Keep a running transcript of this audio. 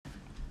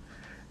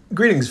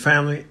Greetings,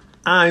 family.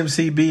 I'm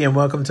CB, and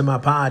welcome to my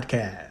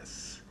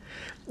podcast.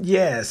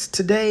 Yes,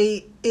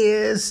 today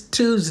is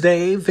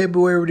Tuesday,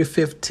 February the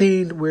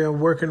 15th. We're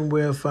working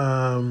with,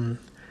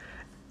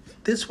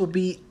 this will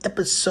be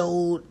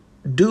episode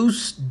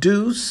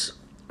Deuce.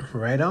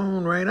 Right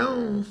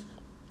on.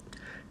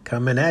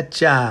 Coming at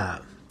ya.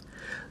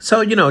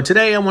 So,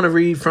 today I want to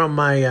read from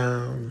my,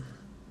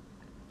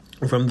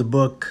 from the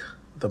book,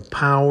 The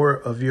Power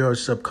of Your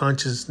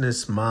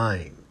Subconsciousness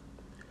Mind.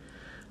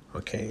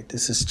 Okay,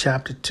 this is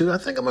chapter 2. I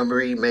think I'm going to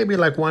read maybe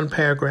like one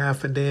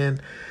paragraph and then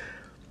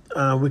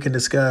we can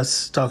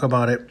talk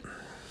about it.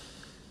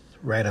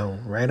 Right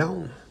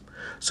on.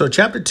 So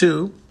chapter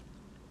 2,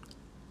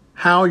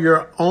 how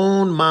your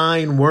own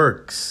mind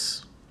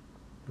works.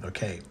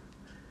 Okay,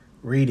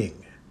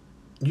 reading.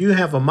 You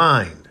have a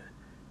mind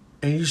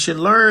and you should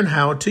learn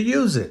how to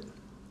use it.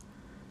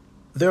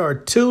 There are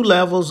 2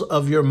 levels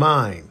of your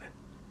mind,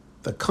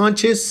 the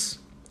conscious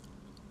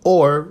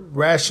or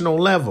rational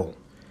level,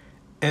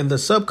 and the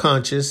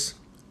subconscious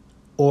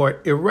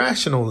or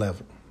irrational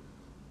level.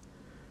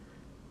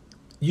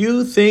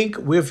 You think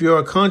with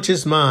your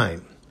conscious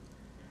mind,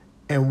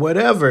 and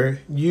whatever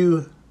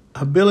you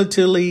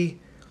habitually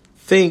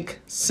think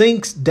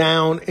sinks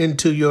down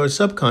into your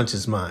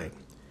subconscious mind,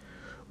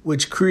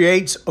 which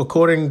creates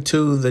according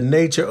to the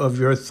nature of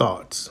your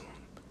thoughts.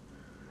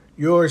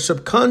 Your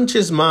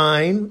subconscious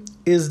mind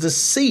is the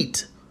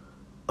seat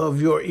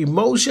of your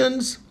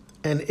emotions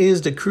and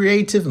is the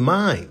creative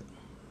mind.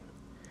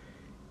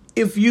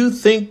 If you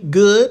think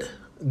good,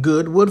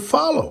 good would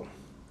follow.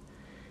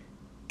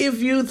 If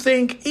you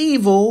think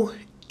evil,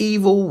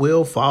 evil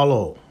will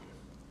follow.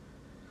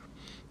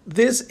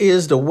 This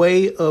is the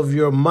way of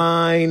your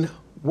mind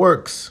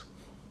works.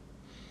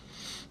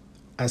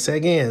 I say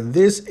again,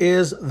 this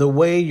is the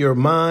way your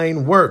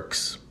mind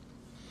works.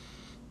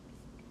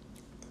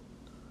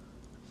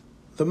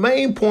 The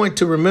main point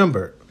to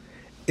remember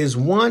is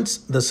once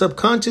the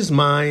subconscious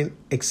mind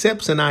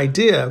accepts an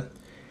idea,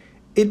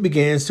 it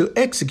begins to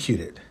execute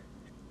it.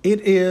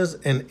 It is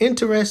an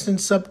interesting,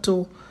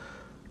 subtle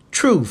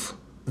truth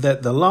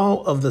that the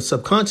law of the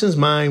subconscious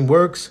mind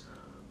works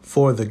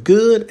for the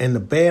good and the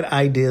bad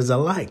ideas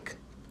alike.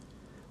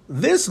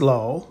 This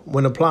law,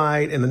 when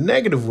applied in a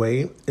negative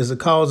way, is a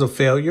cause of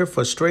failure,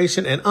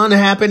 frustration, and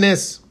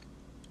unhappiness.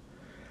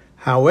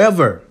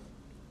 However,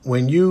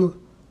 when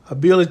you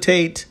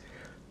habilitate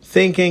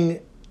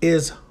thinking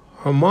is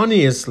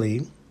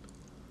harmoniously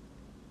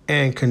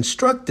and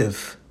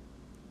constructive,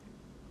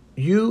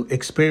 you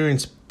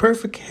experience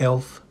perfect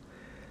health,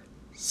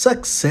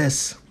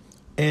 success,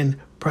 and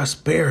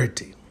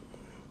prosperity.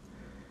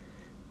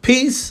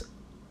 Peace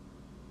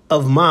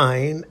of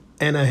mind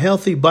and a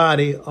healthy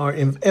body are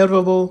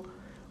inevitable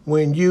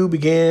when you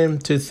begin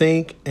to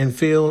think and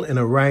feel in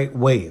a right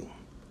way.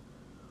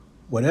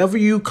 Whatever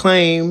you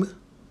claim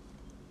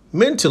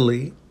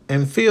mentally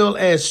and feel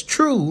as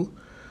true,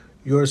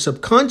 your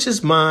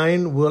subconscious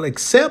mind will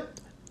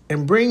accept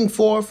and bring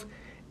forth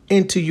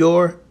into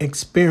your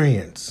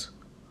experience.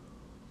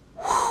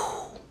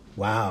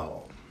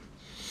 Wow.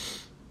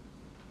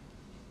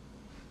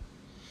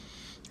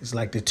 It's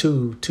like the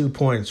two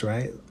points,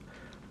 right?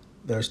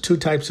 There's 2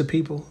 types of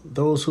people.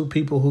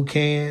 People who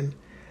can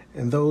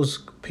and those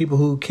people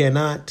who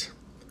cannot.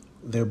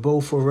 They're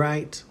both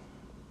right.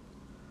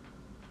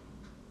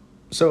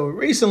 So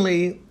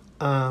recently,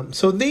 now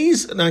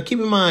keep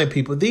in mind,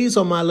 people, these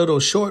are my little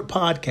short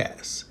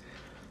podcasts.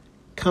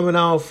 Coming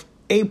off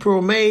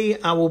April, May,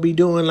 I will be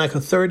doing like a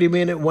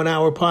 30-minute,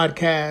 1-hour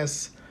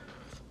podcast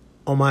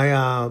on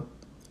my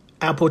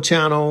Apple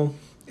channel.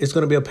 It's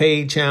going to be a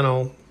paid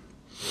channel.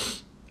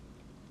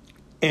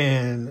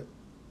 And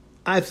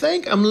I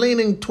think I'm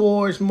leaning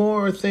towards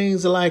more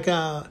things like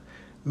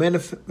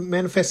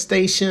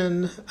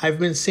manifestation. I've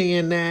been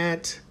seeing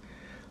that.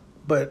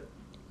 But,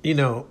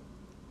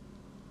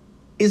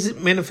 is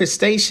it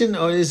manifestation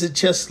or is it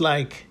just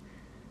like,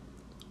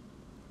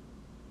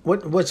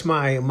 what's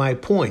my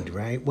point,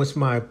 right? What's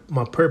my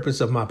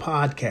purpose of my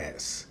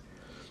podcast?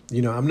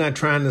 I'm not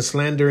trying to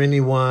slander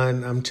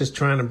anyone. I'm just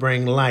trying to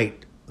bring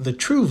light, the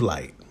true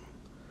light.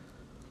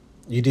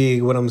 You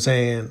dig what I'm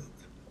saying?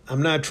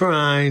 I'm not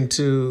trying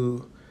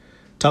to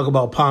talk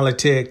about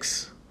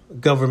politics,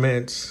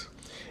 governments.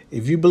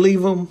 If you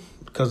believe them,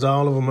 because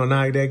all of them are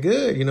not that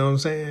good, you know what I'm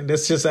saying?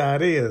 That's just how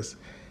it is.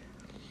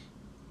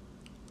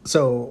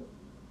 So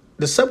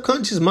the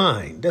subconscious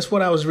mind, that's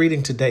what I was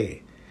reading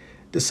today.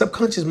 The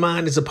subconscious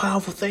mind is a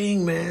powerful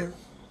thing, man.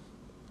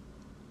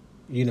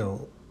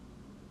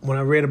 When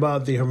I read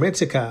about the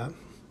Hermetica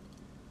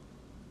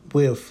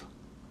with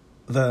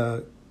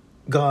the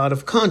God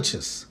of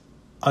conscious,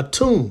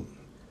 Atum,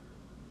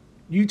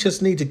 you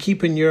just need to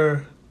keep in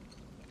your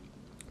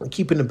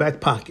back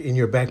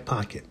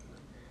pocket.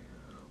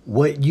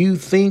 What you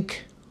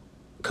think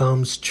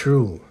comes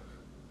true.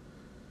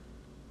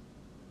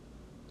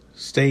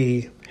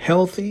 Stay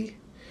healthy.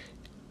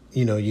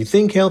 You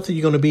think healthy,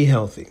 you're going to be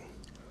healthy.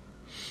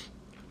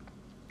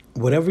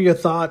 Whatever your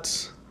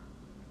thoughts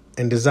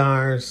and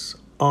desires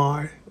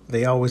are,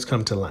 they always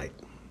come to light.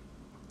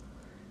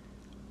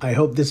 I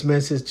hope this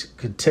message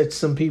could touch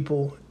some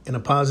people in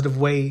a positive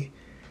way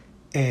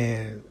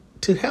and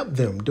to help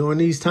them during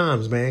these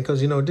times, man.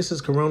 Because, this is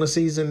Corona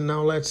season and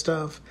all that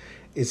stuff.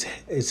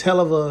 It's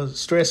hell of a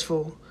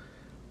stressful,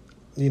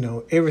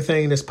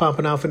 everything that's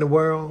popping off in the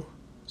world.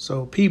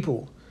 So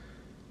people,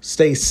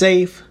 stay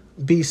safe,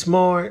 be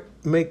smart,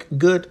 make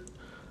good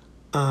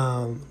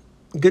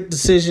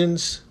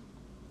decisions,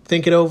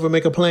 think it over,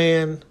 make a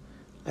plan.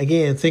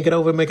 Again, think it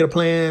over, make it a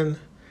plan,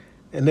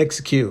 and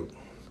execute.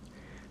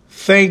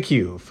 Thank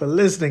you for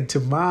listening to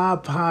my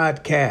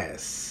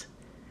podcast.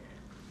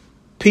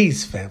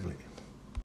 Peace, family.